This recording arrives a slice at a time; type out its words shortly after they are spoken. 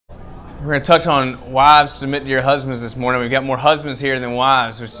We're going to touch on wives submit to your husbands this morning. We've got more husbands here than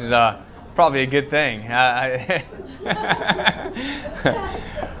wives, which is probably a good thing.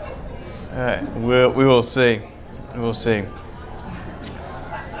 We will see. We will see.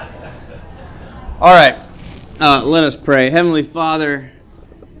 All right. Let us pray. Heavenly Father,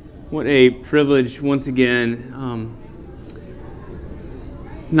 what a privilege once again,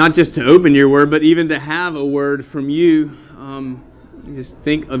 not just to open your word, but even to have a word from you. Just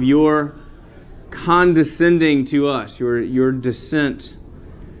think of your condescending to us, your descent.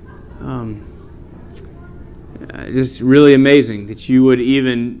 Just really amazing that you would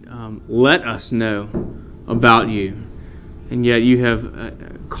even let us know about you. And yet you have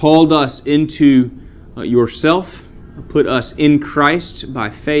called us into yourself, put us in Christ by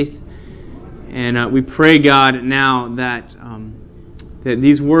faith. And we pray, God, now that that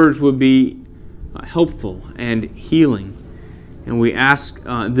these words would be helpful and healing. And we ask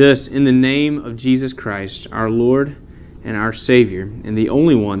this in the name of Jesus Christ, our Lord and our Savior, and the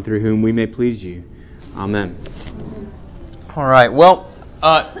only one through whom we may please you. Amen. All right. Well,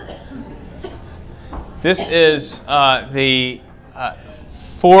 this is the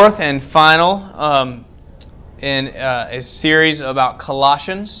fourth and final in a series about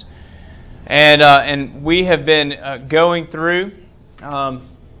Colossians, and we have been going through.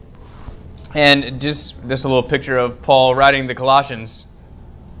 And just this a little picture of Paul writing the Colossians.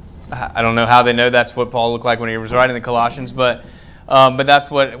 I don't know how they know that's what Paul looked like when he was writing the Colossians, but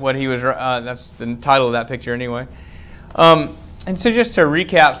that's what he was. That's the title of that picture anyway. And so just to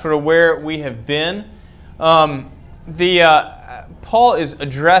recap, sort of where we have been, Paul is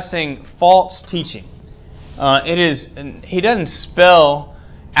addressing false teaching. He doesn't spell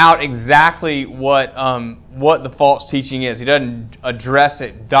out exactly what the false teaching is. He doesn't address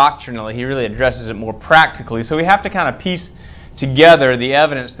it doctrinally. He really addresses it more practically. So we have to kind of piece together the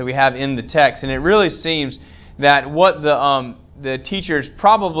evidence that we have in the text, and it really seems that what the teachers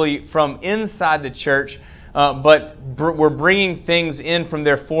probably from inside the church, but were bringing things in from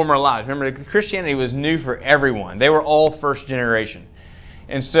their former lives. Remember, Christianity was new for everyone. They were all first generation,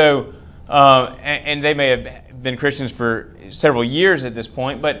 and so. And they may have been Christians for several years at this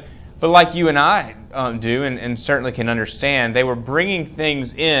point, but like you and I do, and certainly can understand, they were bringing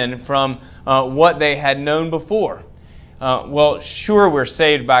things in from what they had known before. Well, sure, we're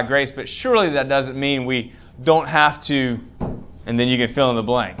saved by grace, but surely that doesn't mean we don't have to, and then you can fill in the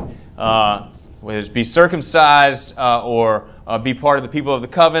blank, whether it's be circumcised or be part of the people of the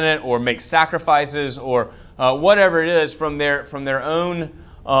covenant or make sacrifices or whatever it is from their own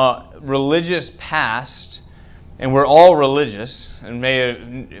religious past, and we're all religious, and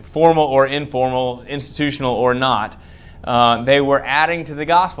formal or informal, institutional or not, they were adding to the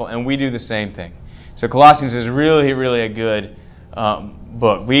gospel, and we do the same thing. So Colossians is really, really a good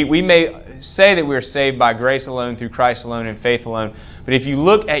book. We may say that we're saved by grace alone, through Christ alone, and faith alone, but if you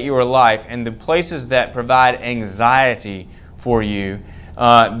look at your life and the places that provide anxiety for you,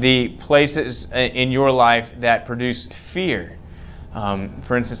 the places in your life that produce fear.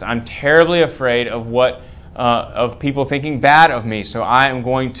 For instance, I'm terribly afraid of people thinking bad of me, so I am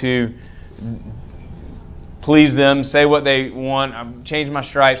going to please them, say what they want, change my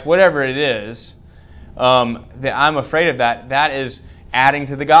stripes, whatever it is. That I'm afraid of that. That is adding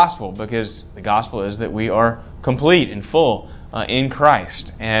to the gospel, because the gospel is that we are complete and full in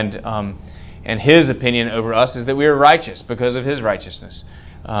Christ, and His opinion over us is that we are righteous because of His righteousness.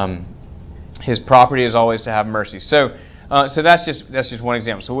 His property is always to have mercy. So that's just one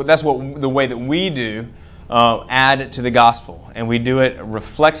example. So that's the way that we do add to the gospel, and we do it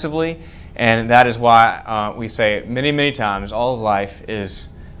reflexively, and that is why we say many, many times, all of life is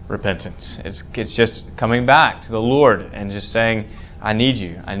repentance. It's just coming back to the Lord and just saying, I need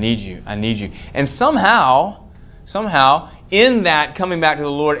you, I need you, I need you. And somehow, in that coming back to the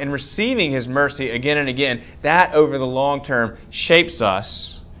Lord and receiving His mercy again and again, that over the long term shapes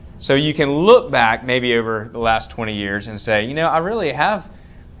us. So you can look back maybe over the last 20 years and say, I really have,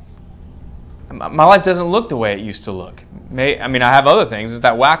 my life doesn't look the way it used to look. I have other things. It's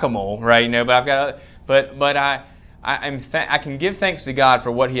that whack-a-mole, right? But I've got, but I can give thanks to God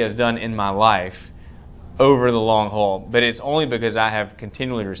for what He has done in my life over the long haul. But it's only because I have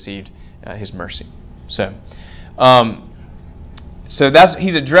continually received His mercy. So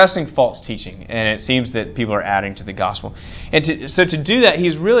he's addressing false teaching, and it seems that people are adding to the gospel. And to do that,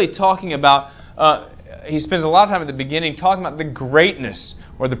 he's really talking about, he spends a lot of time at the beginning talking about the greatness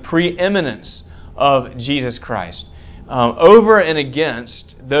or the preeminence of Jesus Christ. over and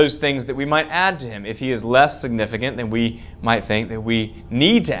against those things that we might add to Him. If He is less significant, then we might think that we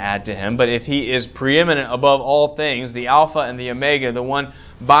need to add to Him. But if He is preeminent above all things, the Alpha and the Omega, the one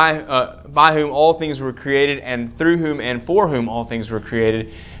by whom all things were created and through whom and for whom all things were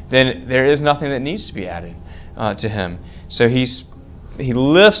created, then there is nothing that needs to be added to Him. So He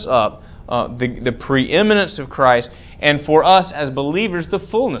lifts up the preeminence of Christ, and for us as believers, the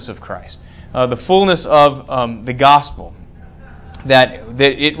fullness of Christ. The fullness of the gospel, that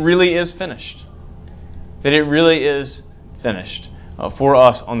it really is finished. That it really is finished for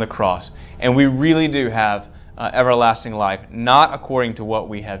us on the cross. And we really do have everlasting life, not according to what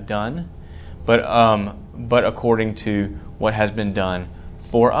we have done, but according to what has been done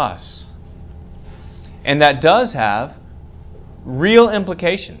for us. And that does have real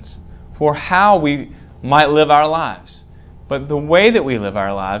implications for how we might live our lives. But the way that we live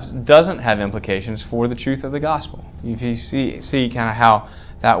our lives doesn't have implications for the truth of the gospel. If you see kind of how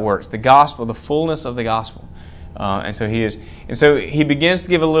that works, the gospel, the fullness of the gospel, and so he begins to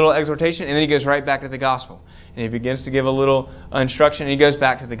give a little exhortation, and then he goes right back to the gospel, and he begins to give a little instruction, and he goes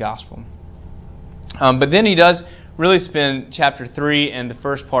back to the gospel. But then he does really spend chapter 3 and the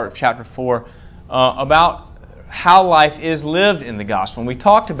first part of chapter 4 about how life is lived in the gospel. And we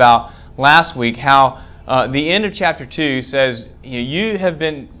talked about last week how the end of chapter 2 says, you have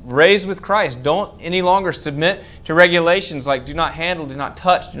been raised with Christ. Don't any longer submit to regulations like do not handle, do not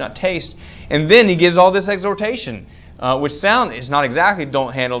touch, do not taste. And then he gives all this exhortation, which is not exactly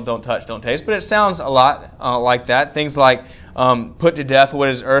don't handle, don't touch, don't taste, but it sounds a lot like that. Things like put to death what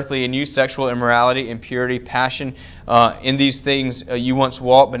is earthly in you, sexual immorality, impurity, passion. In these things you once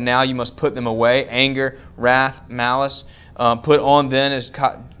walked, but now you must put them away. Anger, wrath, malice. Put on then as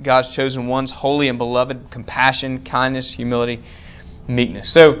God's chosen ones, holy and beloved, compassion, kindness, humility,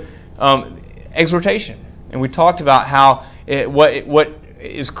 meekness. So, exhortation. And we talked about how what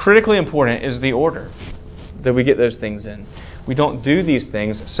is critically important is the order that we get those things in. We don't do these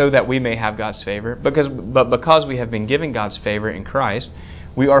things so that we may have God's favor, but because we have been given God's favor in Christ,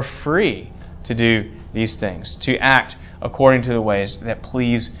 we are free to do these things, to act according to the ways that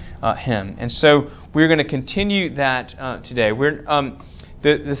please Him. And so we're going to continue that today. We're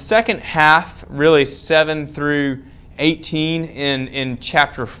the second half, really 7 through 18 in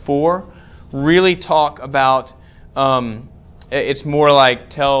chapter 4, really talk about. It's more like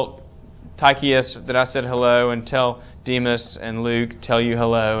tell Tychicus that I said hello, and tell Demas and Luke tell you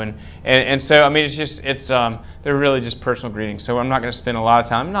hello, and so I mean they're really just personal greetings. So I'm not going to spend a lot of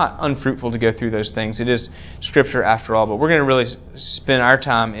time. Not unfruitful to go through those things. It is Scripture after all, but we're going to really spend our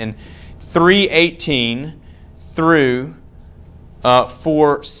time in 3:18 through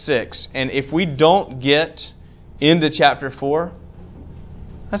 4:6. And if we don't get into chapter 4,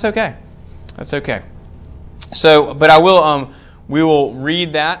 that's okay. That's okay. So, but I will. We will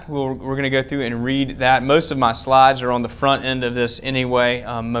read that. We're going to go through and read that. Most of my slides are on the front end of this anyway,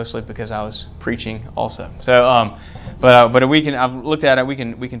 mostly because I was preaching also. So, but we can. I've looked at it. We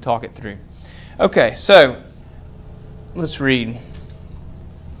can talk it through. Okay, so let's read.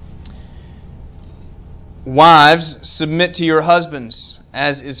 Wives, submit to your husbands,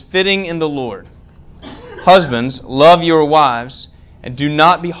 as is fitting in the Lord. Husbands, love your wives, and do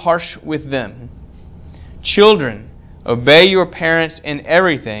not be harsh with them. Children, obey your parents in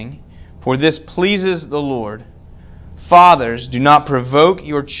everything, for this pleases the Lord. Fathers, do not provoke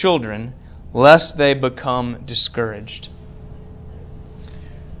your children, lest they become discouraged.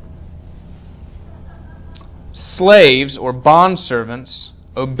 Slaves or bondservants,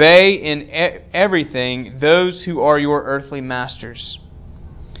 obey in everything those who are your earthly masters,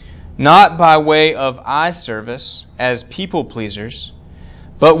 not by way of eye service as people pleasers,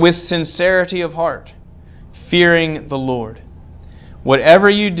 but with sincerity of heart, fearing the Lord. Whatever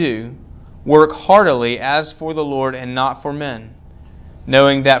you do, work heartily as for the Lord and not for men,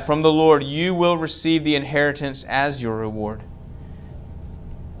 knowing that from the Lord you will receive the inheritance as your reward.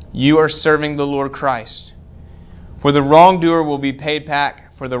 You are serving the Lord Christ. For the wrongdoer will be paid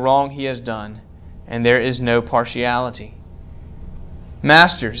back for the wrong he has done, and there is no partiality.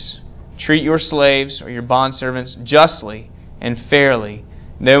 Masters, treat your slaves or your bondservants justly and fairly,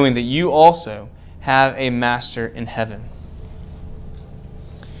 knowing that you also have a master in heaven.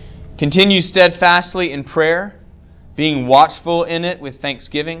 Continue steadfastly in prayer, being watchful in it with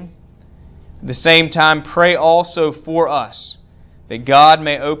thanksgiving. At the same time, pray also for us, that God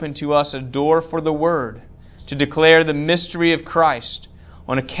may open to us a door for the word, to declare the mystery of Christ,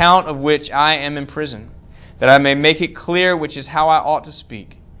 on account of which I am in prison, that I may make it clear which is how I ought to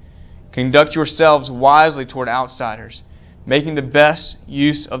speak. Conduct yourselves wisely toward outsiders, making the best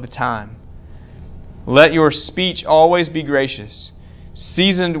use of the time. Let your speech always be gracious,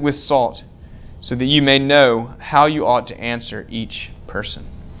 seasoned with salt, so that you may know how you ought to answer each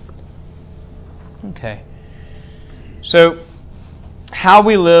person. Okay. So, how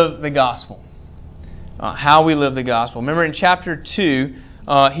we live the gospel. How we live the gospel. Remember in chapter 2,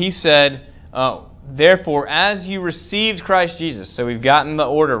 he said, therefore, as you received Christ Jesus, so we've gotten the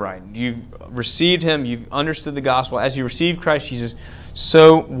order right. You've received Him, you've understood the gospel. As you received Christ Jesus,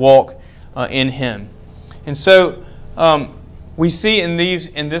 so walk in Him. And so, we see in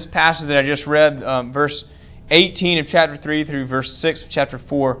this passage that I just read, verse 18 of chapter 3 through verse 6 of chapter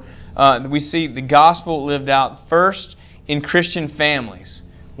 4, we see the gospel lived out first in Christian families.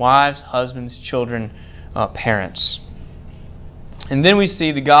 Wives, husbands, children, parents. And then we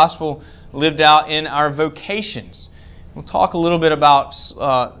see the gospel lived out in our vocations. We'll talk a little bit about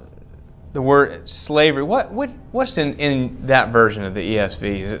the word slavery. What's in that version of the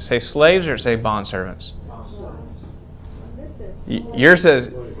ESV? Does it say slaves or does it say bondservants? Yours says,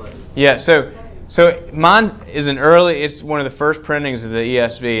 yeah. So mine is it's one of the first printings of the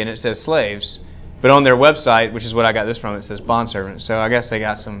ESV, and it says slaves. But on their website, which is what I got this from, it says bondservant. So I guess they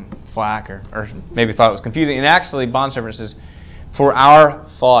got some flack or maybe thought it was confusing. And actually, bondservant is, for our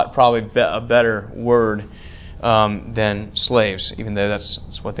thought, probably a better word than slaves, even though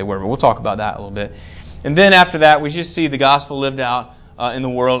that's what they were. But we'll talk about that a little bit. And then after that, we just see the gospel lived out in the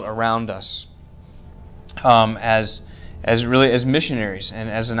world around us as missionaries and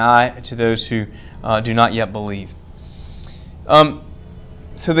as an eye to those who do not yet believe.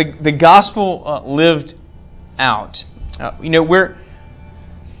 So the gospel lived out. We're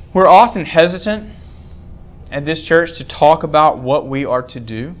often hesitant at this church to talk about what we are to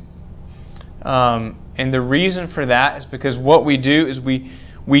do. And the reason for that is because what we do is we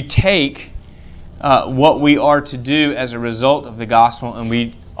take what we are to do as a result of the gospel, and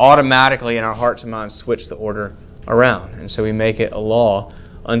we automatically in our hearts and minds switch the order around. And so we make it a law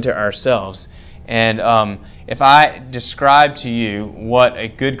unto ourselves. And if I describe to you what a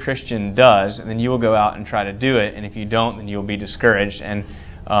good Christian does, then you will go out and try to do it. And if you don't, then you'll be discouraged. And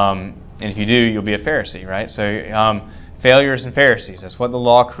if you do, you'll be a Pharisee, right? So failures and Pharisees, that's what the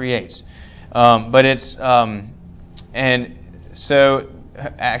law creates. But it's and so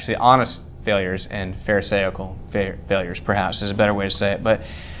actually honest failures and Pharisaical failures, perhaps, is a better way to say it. But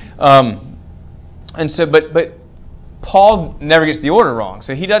Paul never gets the order wrong,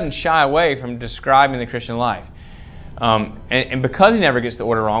 so he doesn't shy away from describing the Christian life. And because he never gets the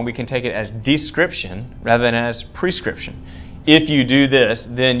order wrong, we can take it as description rather than as prescription. If you do this,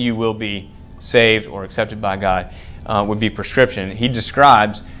 then you will be saved or accepted by God, would be prescription. He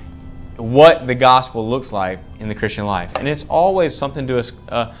describes what the gospel looks like in the Christian life. And it's always something to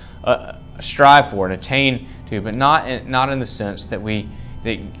strive for and attain to, but not in the sense that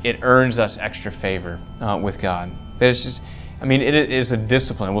it earns us extra favor with God. It's just, it is a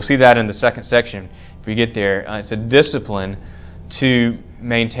discipline. We'll see that in the second section if we get there. It's a discipline to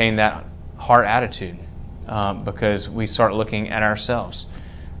maintain that heart attitude because we start looking at ourselves.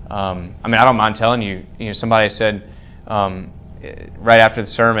 I don't mind telling you. Somebody said right after the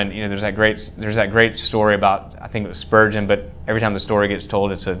sermon, there's that great story about, I think it was Spurgeon, but every time the story gets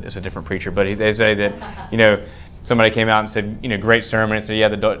told, it's a different preacher. But they say that somebody came out and said, great sermon. And said, yeah,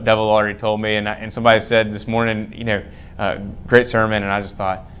 the devil already told me. And somebody said this morning, great sermon. And I just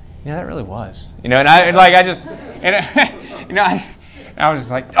thought, that really was. And I was just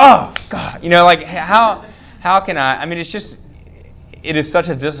like, oh God, how can I? It is such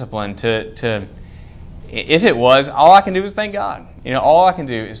a discipline to. If it was, all I can do is thank God. All I can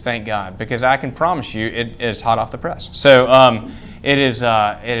do is thank God because I can promise you it is hot off the press. So it is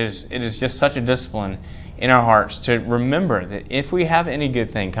just such a discipline in our hearts to remember that if we have any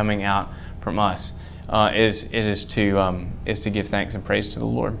good thing coming out from us, is to give thanks and praise to the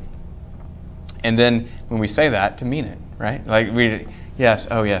Lord. And then when we say that, to mean it, right?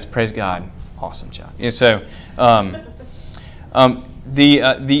 Praise God, awesome job. If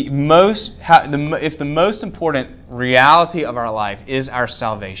the most important reality of our life is our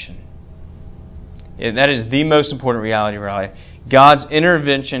salvation, that is the most important reality of our life, God's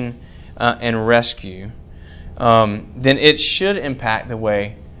intervention and rescue, then it should impact the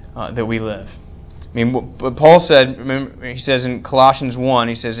way that we live. What Paul said, remember, he says in Colossians 1,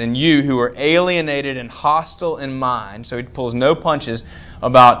 he says, "And you who are alienated and hostile in mind," so he pulls no punches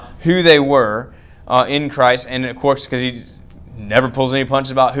about who they were in Christ, and of course, because he never pulls any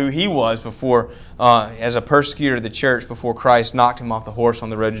punches about who he was before, as a persecutor of the church before Christ knocked him off the horse on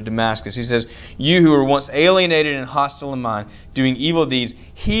the road to Damascus. He says, "You who were once alienated and hostile in mind, doing evil deeds,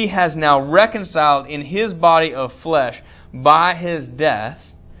 He has now reconciled in His body of flesh by His death,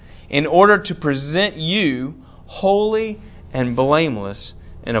 in order to present you holy and blameless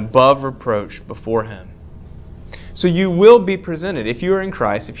and above reproach before Him. So you will be presented. If you are in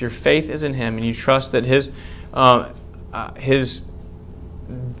Christ, if your faith is in Him, and you trust that His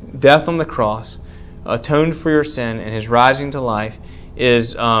death on the cross atoned for your sin, and His rising to life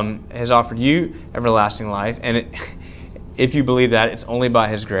has offered you everlasting life, and if you believe that, it's only by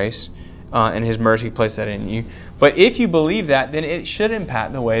His grace and His mercy placed that in you. But if you believe that, then it should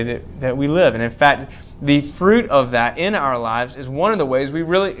impact the way that we live. And in fact, the fruit of that in our lives is one of the ways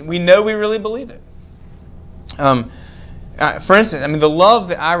we know we really believe it. For instance, the love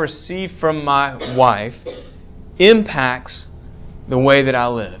that I receive from my wife impacts the way that I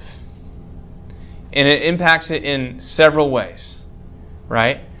live. And it impacts it in several ways,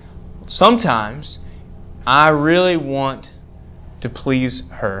 right? Sometimes I really want to please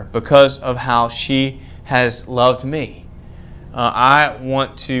her because of how she has loved me. I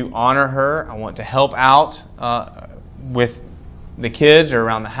want to honor her. I want to help out with the kids or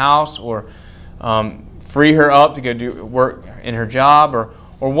around the house, or free her up to go do work in her job,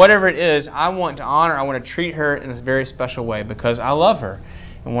 or whatever it is. I want to honor, I want to treat her in a very special way because I love her.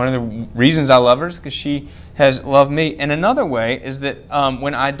 And one of the reasons I love her is because she has loved me. And another way is that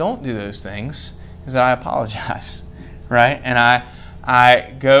when I don't do those things, is that I apologize, right? And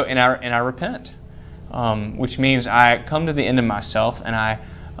I go and I repent, which means I come to the end of myself and I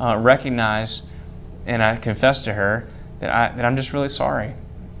recognize and I confess to her that I'm just really sorry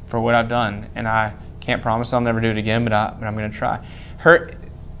for what I've done, and I can't promise I'll never do it again, but I'm going to try.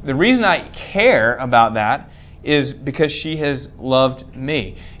 The reason I care about that is because she has loved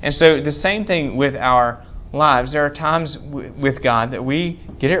me. And so the same thing with our lives. There are times with God that we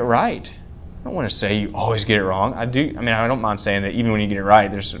get it right. I don't want to say you always get it wrong. I do. I don't mind saying that even when you get it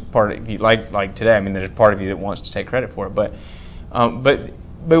right, there's a part of you, like today. There's a part of you that wants to take credit for it. But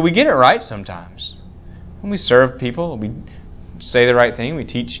we get it right sometimes. When we serve people, we say the right thing. We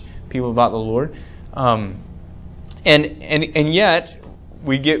teach people about the Lord, and yet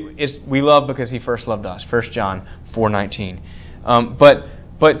we love because He first loved us. 1 John 4:19. But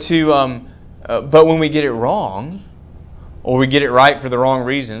when we get it wrong, or we get it right for the wrong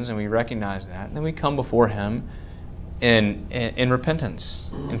reasons, and we recognize that, then we come before Him in repentance,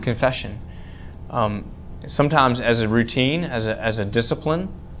 in confession. Sometimes as a routine, as a discipline,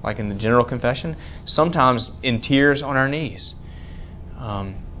 like in the general confession. Sometimes in tears on our knees.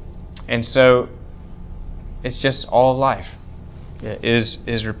 And so it's just all of life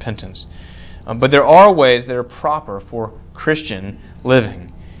is repentance. But there are ways that are proper for Christian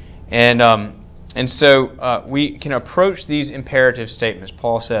living. And so we can approach these imperative statements.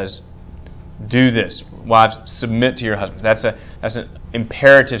 Paul says, do this. Wives, submit to your husbands. That's an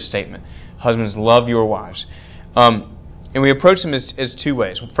imperative statement. Husbands, love your wives. And we approach them as two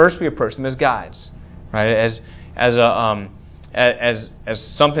ways. First, we approach them as guides, right? As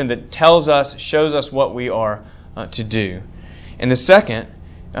something that tells us, shows us what we are to do. And the second,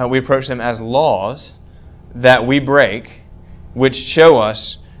 we approach them as laws that we break, which show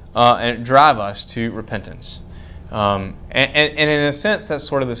us and drive us to repentance. And in a sense, that's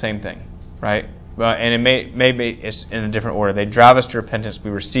sort of the same thing, right? And it may be it's in a different order. They drive us to repentance.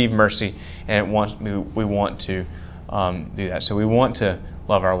 We receive mercy, and we want to do that. So we want to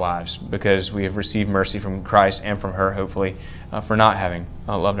love our wives because we have received mercy from Christ and from her, hopefully, for not having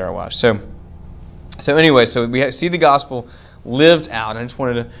loved our wives. So anyway, so we see the gospel lived out. I just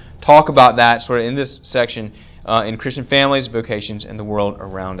wanted to talk about that sort of in this section in Christian families, vocations, and the world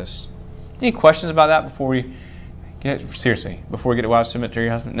around us. Any questions about that before we get to wives submit to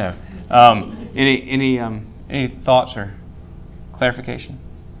your husband? No. Any thoughts or clarification?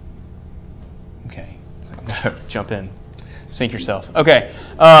 Okay. No, jump in. Sink yourself. Okay.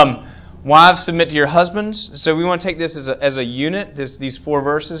 Wives, submit to your husbands. So we want to take this as a unit, these 4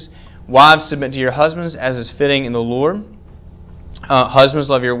 verses. Wives, submit to your husbands as is fitting in the Lord. Husbands,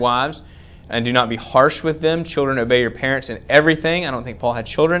 love your wives and do not be harsh with them. Children, obey your parents in everything. I don't think Paul had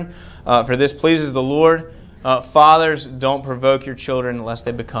children. For this pleases the Lord. Fathers, don't provoke your children lest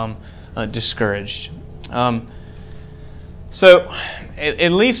they become discouraged. So,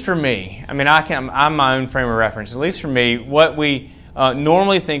 at least for me, I'm my own frame of reference. At least for me, what we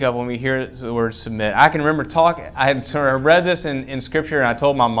normally think of when we hear the word submit, I can remember I had sort of read this in Scripture, and I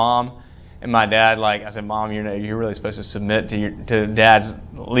told my mom and my dad, I said, Mom, you're really supposed to submit to Dad's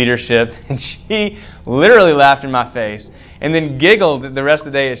leadership, and she literally laughed in my face, and then giggled the rest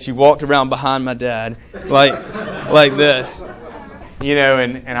of the day as she walked around behind my dad, like this,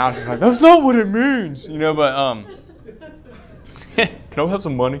 and I was just like, that's not what it means, but can I have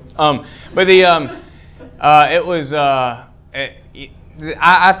some money? But it was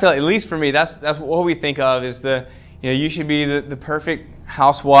I feel, at least for me, that's what we think of is you should be the perfect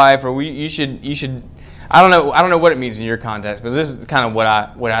housewife, or you should. I don't know what it means in your context, but this is kind of what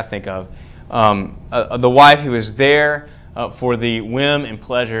I think of. The wife who is there for the whim and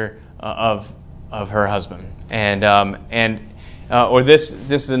pleasure of her husband, or this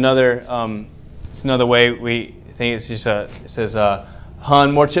is another it's another way we think it's just it says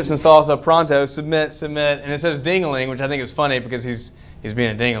 "Hun, more chips and salsa, pronto, submit," and it says "ding-a-ling," which I think is funny because he's being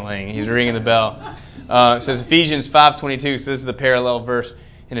a ding-a-ling, he's ringing the bell. It says Ephesians 5:22, so this is the parallel verse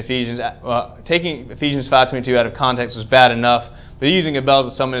in Ephesians. Taking Ephesians 5:22 out of context was bad enough, but using a bell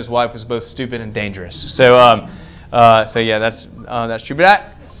to summon his wife was both stupid and dangerous. So yeah, that's true.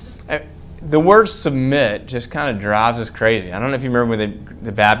 But the word "submit" just kind of drives us crazy. I don't know if you remember when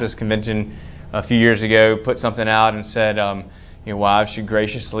the Baptist Convention a few years ago put something out and said, wives should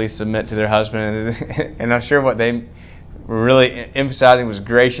graciously submit to their husband, and I'm sure what they were really emphasizing was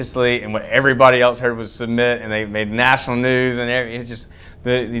graciously, and what everybody else heard was submit, and they made national news, and it just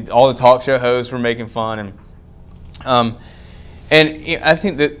all the talk show hosts were making fun, and I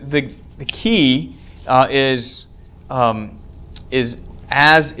think that the key is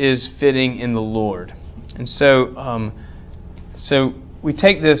as is fitting in the Lord, and so we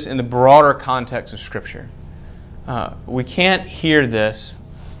take this in the broader context of Scripture. We can't hear this.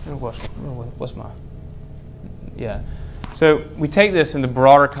 What's my? Yeah. So we take this in the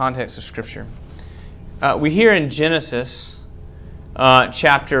broader context of Scripture. We hear in Genesis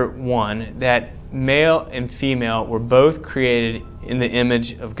chapter 1 that male and female were both created in the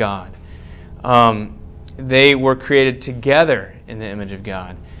image of God. They were created together in the image of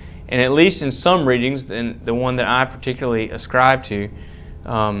God. And at least in some readings, and the one that I particularly ascribe to,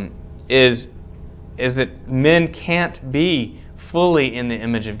 is that men can't be fully in the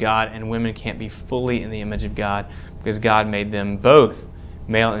image of God and women can't be fully in the image of God because God made them both,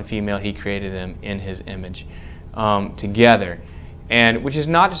 male and female. He created them in His image together. And which is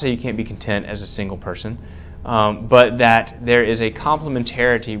not to say you can't be content as a single person, but that there is a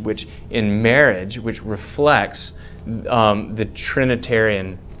complementarity which in marriage which reflects the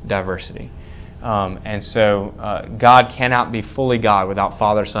Trinitarian diversity. And so God cannot be fully God without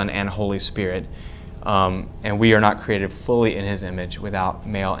Father, Son, and Holy Spirit. And we are not created fully in His image without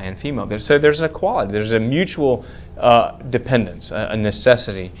male and female. So there's an equality. There's a mutual dependence, a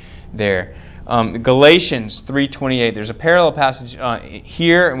necessity there. Galatians 3:28. There's a parallel passage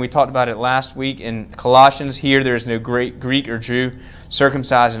here, and we talked about it last week in Colossians. Here there is no Greek or Jew,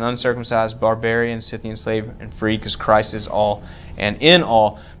 circumcised and uncircumcised, barbarian, Scythian, slave, and free, because Christ is all and in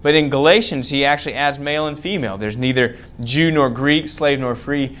all. But in Galatians, he actually adds male and female. There's neither Jew nor Greek, slave nor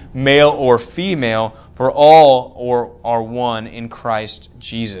free, male or female, for all are one in Christ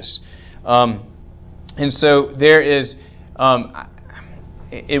Jesus. And so there is,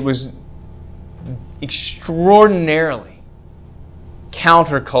 it was extraordinarily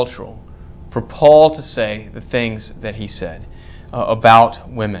countercultural for Paul to say the things that he said about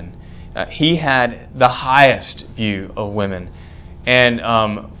women. He had the highest view of women,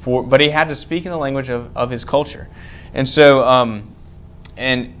 but he had to speak in the language of his culture. And so,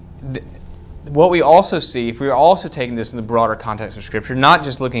 what we also see, if we are also taking this in the broader context of Scripture, not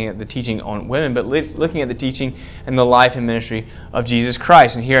just looking at the teaching on women, but looking at the teaching and the life and ministry of Jesus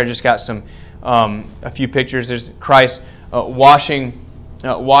Christ. And here I just got a few pictures. There's Christ washing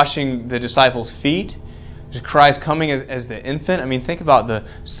the disciples' feet. There's Christ coming as the infant. I mean, think about the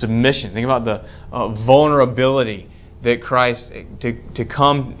submission. Think about the vulnerability that Christ to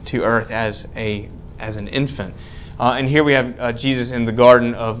come to earth as an infant. And here we have Jesus in the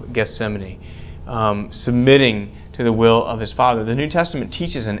Garden of Gethsemane, submitting to the will of His Father. The New Testament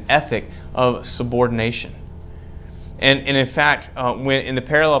teaches an ethic of subordination. And in fact, when in the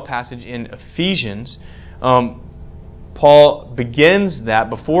parallel passage in Ephesians, Paul begins that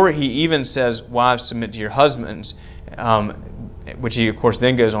before he even says, "Wives, submit to your husbands," which he, of course,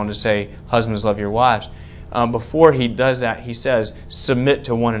 then goes on to say, "Husbands, love your wives." Before he does that, he says, "Submit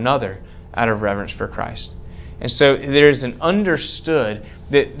to one another out of reverence for Christ." And so there's an understood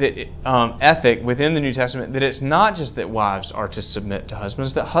ethic within the New Testament that it's not just that wives are to submit to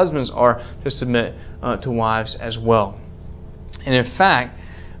husbands, that husbands are to submit to wives as well. And in fact,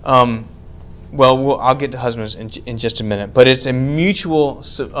 I'll get to husbands in just a minute, but it's a mutual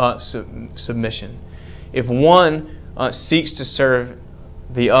submission. If one seeks to serve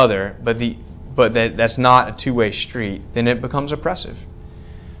the other, but that's not a two-way street, then it becomes oppressive.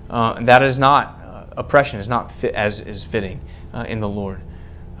 And that is not oppression. Is not fit as is fitting in the Lord.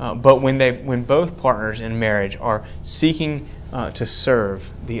 But when both partners in marriage are seeking to serve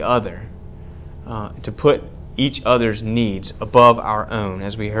the other, to put each other's needs above our own,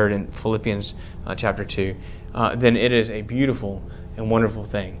 as we heard in Philippians chapter 2, then it is a beautiful and wonderful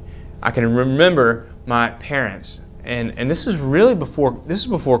thing. I can remember my parents, and this is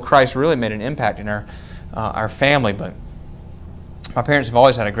before Christ really made an impact in our family, but my parents have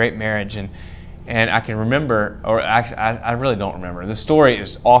always had a great marriage, and I can remember, or actually I really don't remember. The story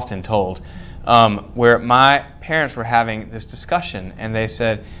is often told, where my parents were having this discussion, and they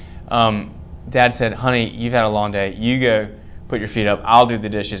said, Dad said, "Honey, you've had a long day. You go put your feet up. I'll do the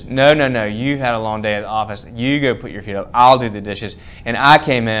dishes." No. You've had a long day at the office. You go put your feet up. I'll do the dishes. And I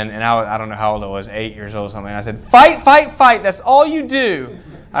came in, and I don't know how old I was, 8 years old or something. And I said, "Fight, fight, fight. That's all you do."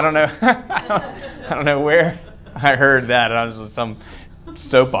 I don't know. I don't know where I heard that. I was some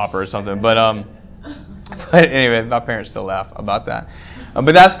soap opera or something. But anyway, my parents still laugh about that.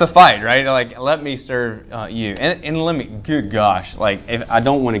 But that's the fight, right? Like, let me serve you, and let me. Good gosh, like, if I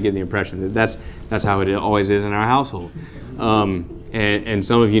don't want to give the impression that that's how it always is in our household, and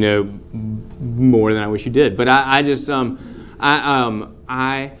some of you know more than I wish you did. But I just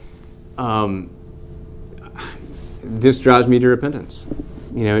this drives me to repentance.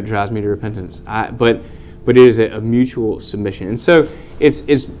 You know, it drives me to repentance. But it is a mutual submission, and so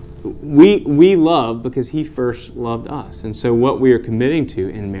it's. We love because He first loved us, and so what we are committing to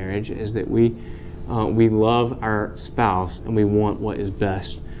in marriage is that we love our spouse and we want what is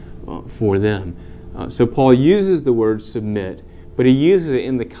best for them. So Paul uses the word submit, but he uses it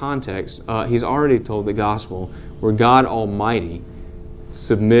in the context. He's already told the gospel where God Almighty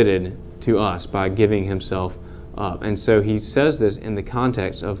submitted to us by giving Himself up, and so he says this in the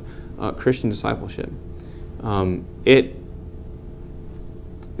context of Christian discipleship.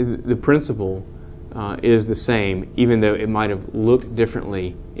 The principle is the same, even though it might have looked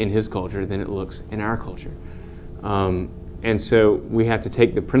differently in his culture than it looks in our culture. And so we have to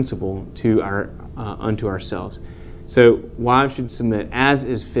take the principle to unto ourselves. So wives should submit as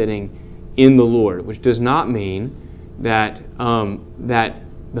is fitting in the Lord, which does not mean that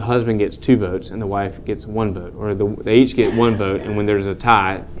the husband gets 2 votes and the wife gets 1 vote, or they each get 1 vote, and when there's a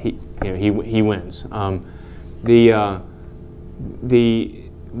tie, he wins.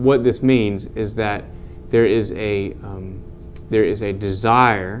 What this means is that there is a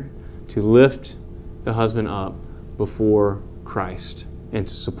desire to lift the husband up before Christ and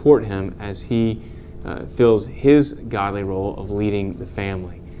to support him as he fills his godly role of leading the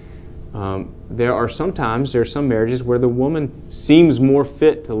family. There are some marriages where the woman seems more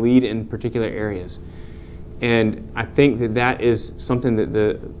fit to lead in particular areas, and I think that is something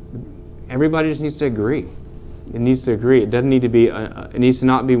that everybody just needs to agree. It needs to agree. It doesn't need to be. It needs to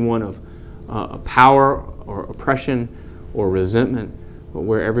not be one of power or oppression or resentment, but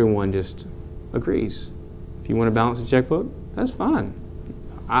where everyone just agrees. If you want to balance a checkbook, that's fine.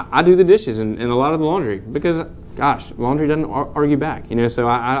 I do the dishes and a lot of the laundry because, gosh, laundry doesn't argue back. So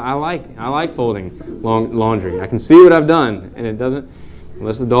I like folding laundry. I can see what I've done, and it doesn't,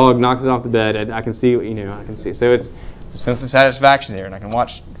 unless the dog knocks it off the bed. I can see. I can see. So it's a sense of satisfaction there, and I can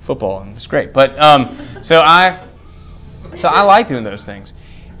watch football, and it's great. But so I like doing those things,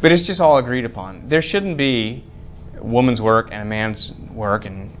 but it's just all agreed upon. There shouldn't be a woman's work and a man's work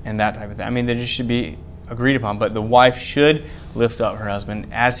and that type of thing. I mean, they just should be agreed upon. But the wife should lift up her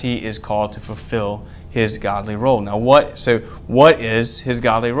husband as he is called to fulfill his godly role. Now, what is his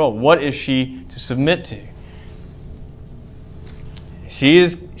godly role? What is she to submit to? She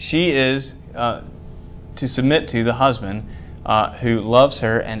is to submit to the husband who loves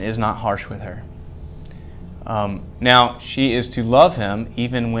her and is not harsh with her. Now, she is to love him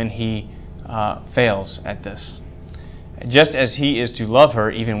even when he fails at this, just as he is to love her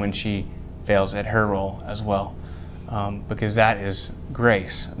even when she fails at her role as well, because that is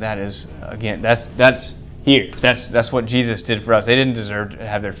grace. That is, again, that's here. That's what Jesus did for us. They didn't deserve to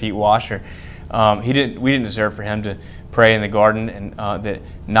have their feet washed, or we didn't deserve for him to pray in the garden and that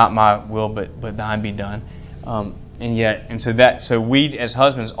not my will but thine be done. So we as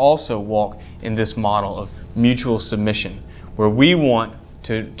husbands also walk in this model of mutual submission, where we want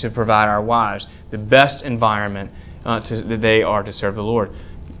to provide our wives the best environment that they are to serve the Lord.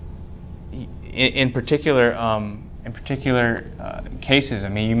 In particular cases, I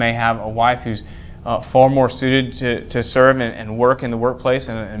mean, you may have a wife who's far more suited to serve and work in the workplace,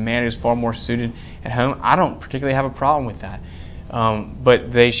 and a man who's far more suited at home. I don't particularly have a problem with that,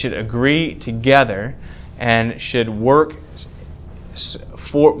 but they should agree together and should work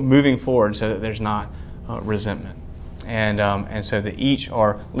for moving forward so that there's not resentment, and so that each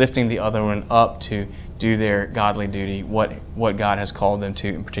are lifting the other one up to do their godly duty, what God has called them to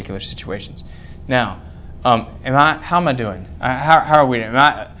in particular situations. Now, how am I doing? How are we doing?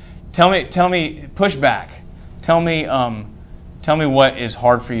 Tell me, push back. tell me what is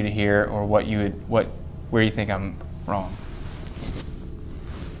hard for you to hear, or where you think I'm wrong.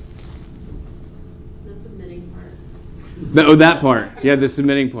 The submitting part. That part. Yeah, the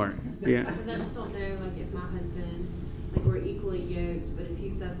submitting part. Yeah. Because I just don't know, like, if my husband, like, we're equally yoked, but if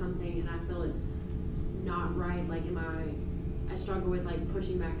he says something and I feel it's not right, like, I struggle with, like,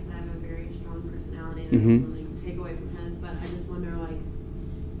 pushing back because I have a very strong personality and I don't really take away from his, but I just wonder, like,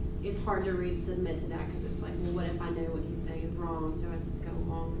 it's hard to submit to that because it's like, well, what if I know what he's saying is wrong? Do I go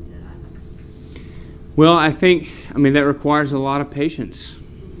along with it? Well, I think, that requires a lot of patience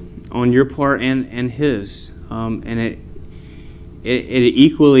on your part and his. And it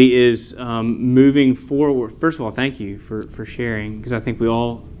equally is moving forward. First of all, thank you for sharing, because I think we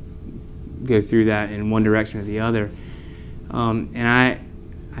all go through that in one direction or the other. And I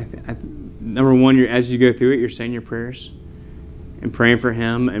number one, as you go through it, you're saying your prayers and praying for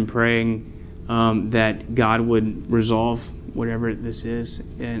him and praying that God would resolve whatever this is.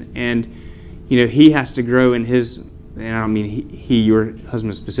 And he has to grow in his, and I don't mean he, your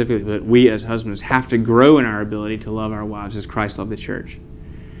husband specifically, but we as husbands have to grow in our ability to love our wives as Christ loved the church.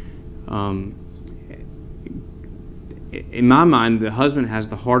 In my mind, the husband has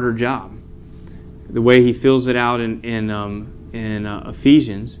the harder job. The way he fills it out in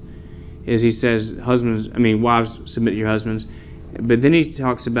Ephesians is he says, wives, submit to your husbands. But then he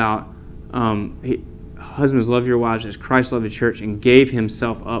talks about husbands, love your wives as Christ loved the church and gave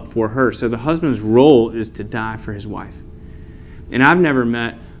himself up for her. So the husband's role is to die for his wife. And I've never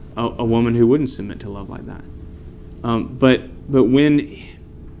met a woman who wouldn't submit to love like that. But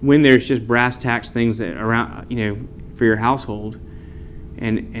when there's just brass tacks things that around, for your household,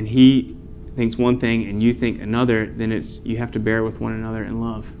 and he thinks one thing and you think another, then you have to bear with one another in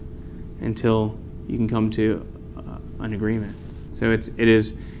love until you can come to an agreement. So it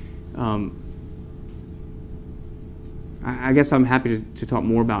is. I guess I'm happy to talk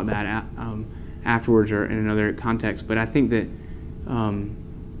more about that afterwards or in another context. But I think that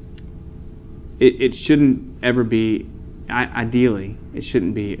it shouldn't ever be. Ideally, it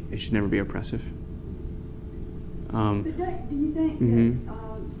shouldn't be. It should never be oppressive. But do you think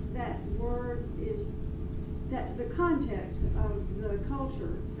that word is that the context of the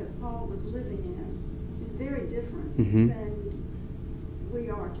culture that Paul was living in is very different than we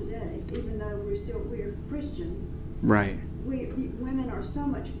are today, even though we're Christians. Right. Women are so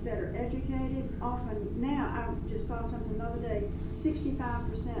much better educated. Often now, I just saw something the other day.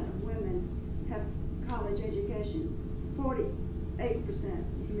 65% of women have college educations. 48%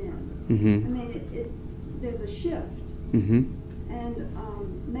 men. There's a shift. And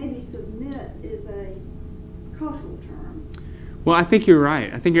maybe submit is a cultural term. Well, I think you're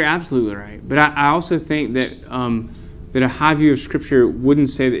right. I think you're absolutely right. But I also think that that a high view of Scripture wouldn't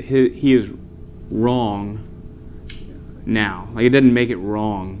say that he is wrong now. Like, it doesn't make it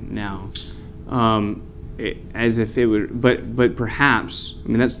wrong now. As if it would, but perhaps,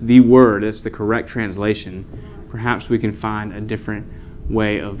 that's the word, that's the correct translation. Perhaps we can find a different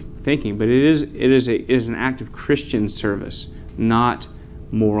way of thinking. But it is an act of Christian service, not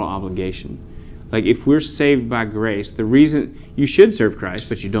moral obligation. Like, if we're saved by grace, the reason you should serve Christ,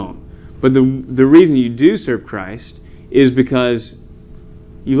 but you don't. But the reason you do serve Christ is because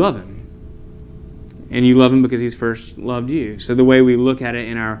you love Him. And you love Him because He's first loved you. So the way we look at it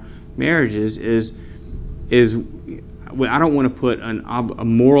in our marriages is I don't want to put a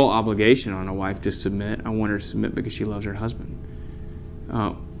moral obligation on a wife to submit. I want her to submit because she loves her husband.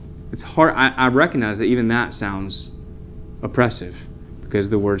 It's hard. I recognize that even that sounds oppressive because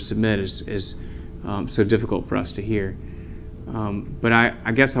the word submit is so difficult for us to hear. But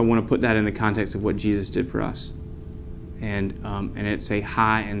I guess I want to put that in the context of what Jesus did for us, and it's a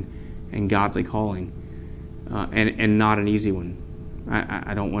high and godly calling, and not an easy one.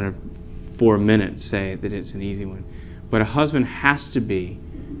 I don't want to for a minute say that it's an easy one, but a husband has to be,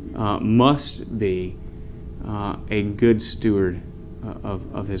 must be, a good steward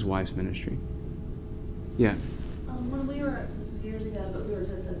of his wife's ministry. Yeah. When we were, this is years ago, but we were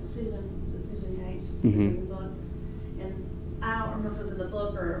doing the Susan Yates book, and I don't remember if it was in the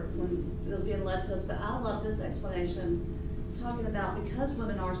book or when it was being led to us, but I love this explanation, talking about because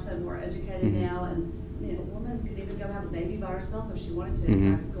women are so more educated now, and a woman could even go have a baby by herself if she wanted to,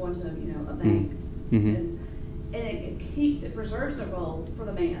 by going to a bank, and it preserves the role for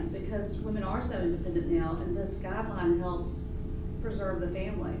the man because women are so independent now, and this guideline helps preserve the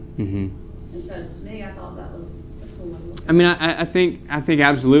family. And so to me, I thought that was a cool way to look at it. I think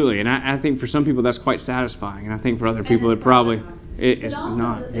absolutely, and I think for some people that's quite satisfying, and I think for other people it probably it's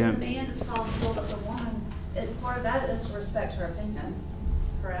not. The man is probably feel that the woman is part of that is to respect her opinion,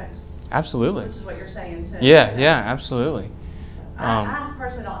 correct? Absolutely. Which is what you're saying too. Yeah, absolutely. I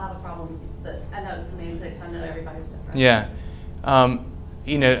personally don't have a problem, but I know it's semantics. I know everybody's different. Yeah.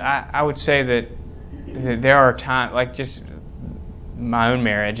 I would say that there are times, like just my own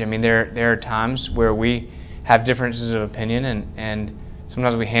marriage, I mean, there are times where we have differences of opinion, and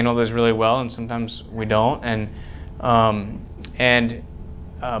sometimes we handle those really well, and sometimes we don't.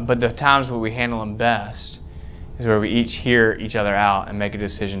 But the times where we handle them best is where we each hear each other out and make a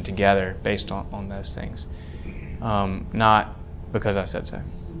decision together based on those things. Not because I said so.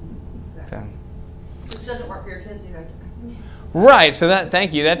 Exactly. Which doesn't work for your kids either. Right. So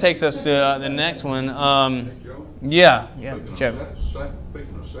thank you. That takes us to the next one. Yeah, Joe.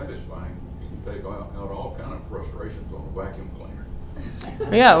 Speaking of satisfying, you can take out all kind of frustrations on a vacuum cleaner.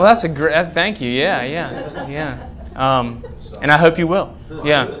 Yeah, well, that's a great. Thank you. Yeah. And I hope you will.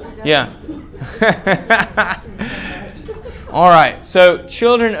 Yeah. All right. So,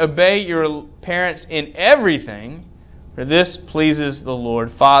 children, obey your parents in everything, for this pleases the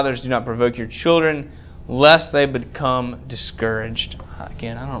Lord. Fathers, do not provoke your children, lest they become discouraged.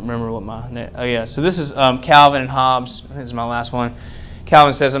 Again, I don't remember what my... Oh, yeah. So this is Calvin and Hobbes. I think this is my last one.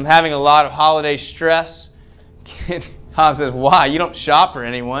 Calvin says, I'm having a lot of holiday stress. Hobbes says, why? You don't shop for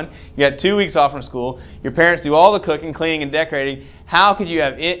anyone. You got 2 weeks off from school. Your parents do all the cooking, cleaning, and decorating. How could you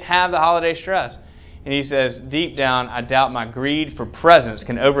have the holiday stress? And he says, deep down, I doubt my greed for presents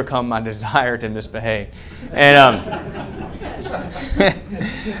can overcome my desire to misbehave. And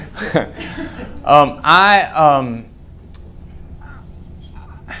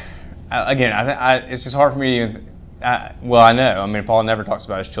it's just hard for me to... I know. I mean, Paul never talks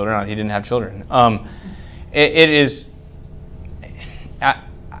about his children. He didn't have children.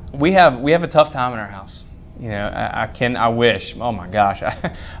 We have a tough time in our house. You know, I wish. Oh my gosh,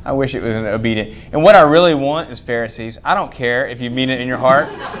 I wish it was an obedient. And what I really want is Pharisees. I don't care if you mean it in your heart.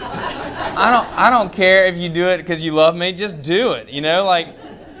 I don't care if you do it because you love me. Just do it. You know, like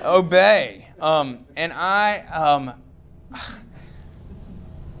obey. And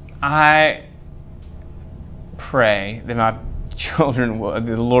I pray that my children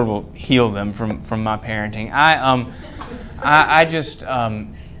the Lord will heal them from my parenting. I just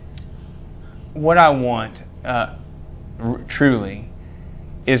what I want truly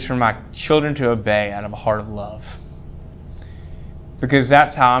is for my children to obey out of a heart of love, because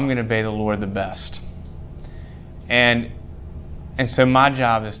that's how I'm going to obey the Lord the best. And so my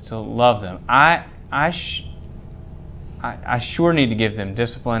job is to love them. I sure need to give them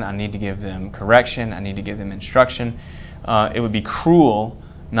discipline. I need to give them correction. I need to give them instruction. It would be cruel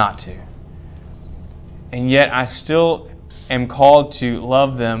not to. And yet I still am called to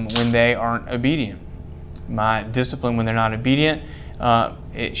love them when they aren't obedient. My discipline when they're not obedient,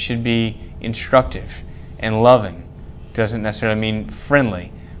 it should be instructive and loving. Doesn't necessarily mean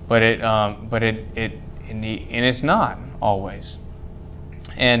friendly, but it's not always.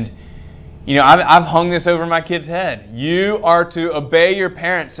 And you know, I've hung this over my kid's head. You are to obey your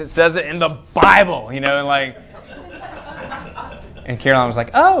parents. It says it in the Bible, you know, and like. And Caroline was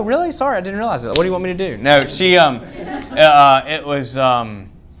like, "Oh, really? Sorry, I didn't realize it. What do you want me to do?" No, she. It was,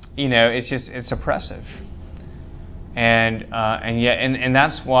 you know, it's oppressive, and yet, and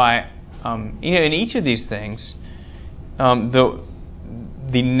that's why, you know, in each of these things, the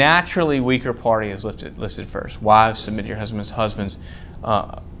naturally weaker party is listed first. Wives, submit to your husbands. Husbands,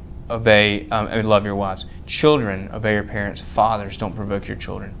 obey and love your wives. Children, obey your parents. Fathers, don't provoke your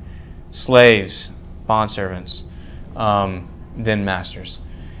children. Slaves, bondservants. Than masters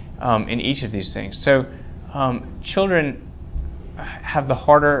in each of these things. So children have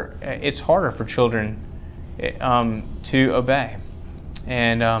it's harder for children to obey.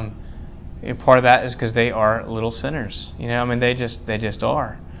 And part of that is because they are little sinners. You know, I mean, they just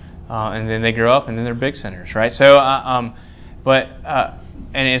are. And then they grow up and then they're big sinners, right? So,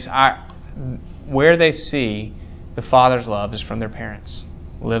 where they see the Father's love is from their parents.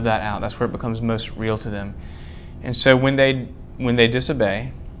 Live that out. That's where it becomes most real to them. And so when they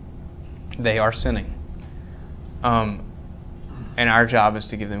disobey, they are sinning. And our job is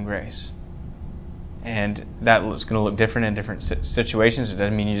to give them grace. And that's going to look different in different situations. It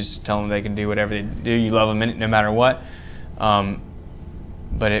doesn't mean you just tell them they can do whatever they do. You love them no matter what.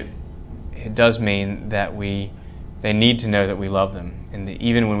 But it does mean that they need to know that we love them. And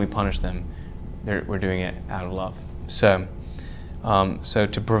even when we punish them, we're doing it out of love. So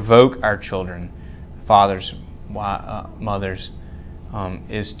to provoke our children, fathers, mothers,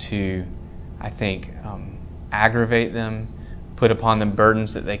 is to, I think, aggravate them, put upon them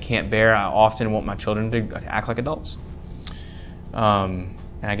burdens that they can't bear. I often want my children to act like adults, and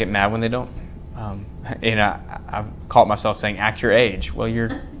I get mad when they don't. I've caught myself saying, "Act your age." Well,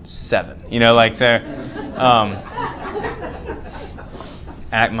 you're 7. Like so.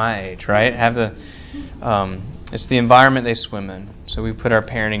 Act my age, right? Have the. It's the environment they swim in. So we put our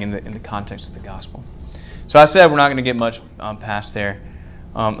parenting in the context of the gospel. So I said we're not going to get much past there.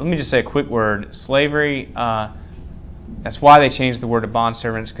 Let me just say a quick word. Slavery. That's why they changed the word to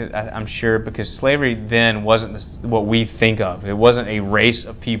bondservants, I'm sure, because slavery then wasn't what we think of. It wasn't a race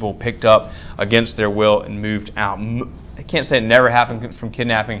of people picked up against their will and moved out. I can't say it never happened from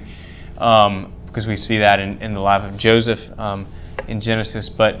kidnapping, because we see that in the life of Joseph in Genesis,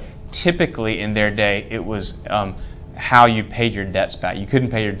 but typically in their day it was how you paid your debts back. You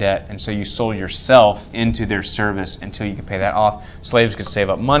couldn't pay your debt, and so you sold yourself into their service until you could pay that off. Slaves could save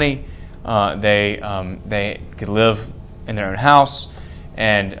up money. They could live in their own house,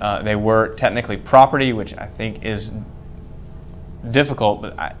 and they were technically property, which I think is difficult.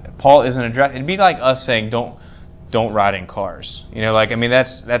 But Paul isn't addressing. It'd be like us saying don't ride in cars. There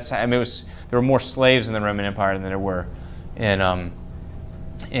were more slaves in the Roman Empire than there were than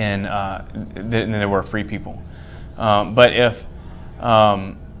there were free people. But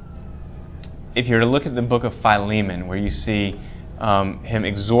if you're to look at the book of Philemon, where you see him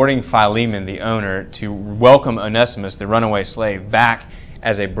exhorting Philemon, the owner, to welcome Onesimus, the runaway slave, back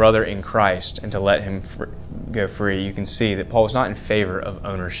as a brother in Christ and to let him go free, you can see that Paul was not in favor of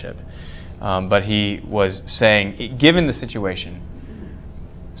ownership. But he was saying, given the situation,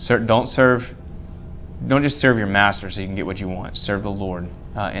 don't just serve your master so you can get what you want. Serve the Lord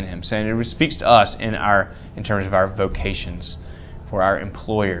in Him. So it speaks to us in terms of our vocations for our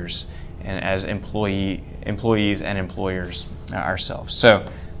employers and as employees and employers ourselves. So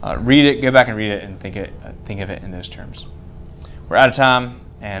read it, go back and read it, and think of it in those terms. We're out of time,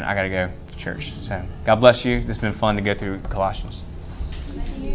 and I got to go to church. So God bless you. This has been fun to go through Colossians.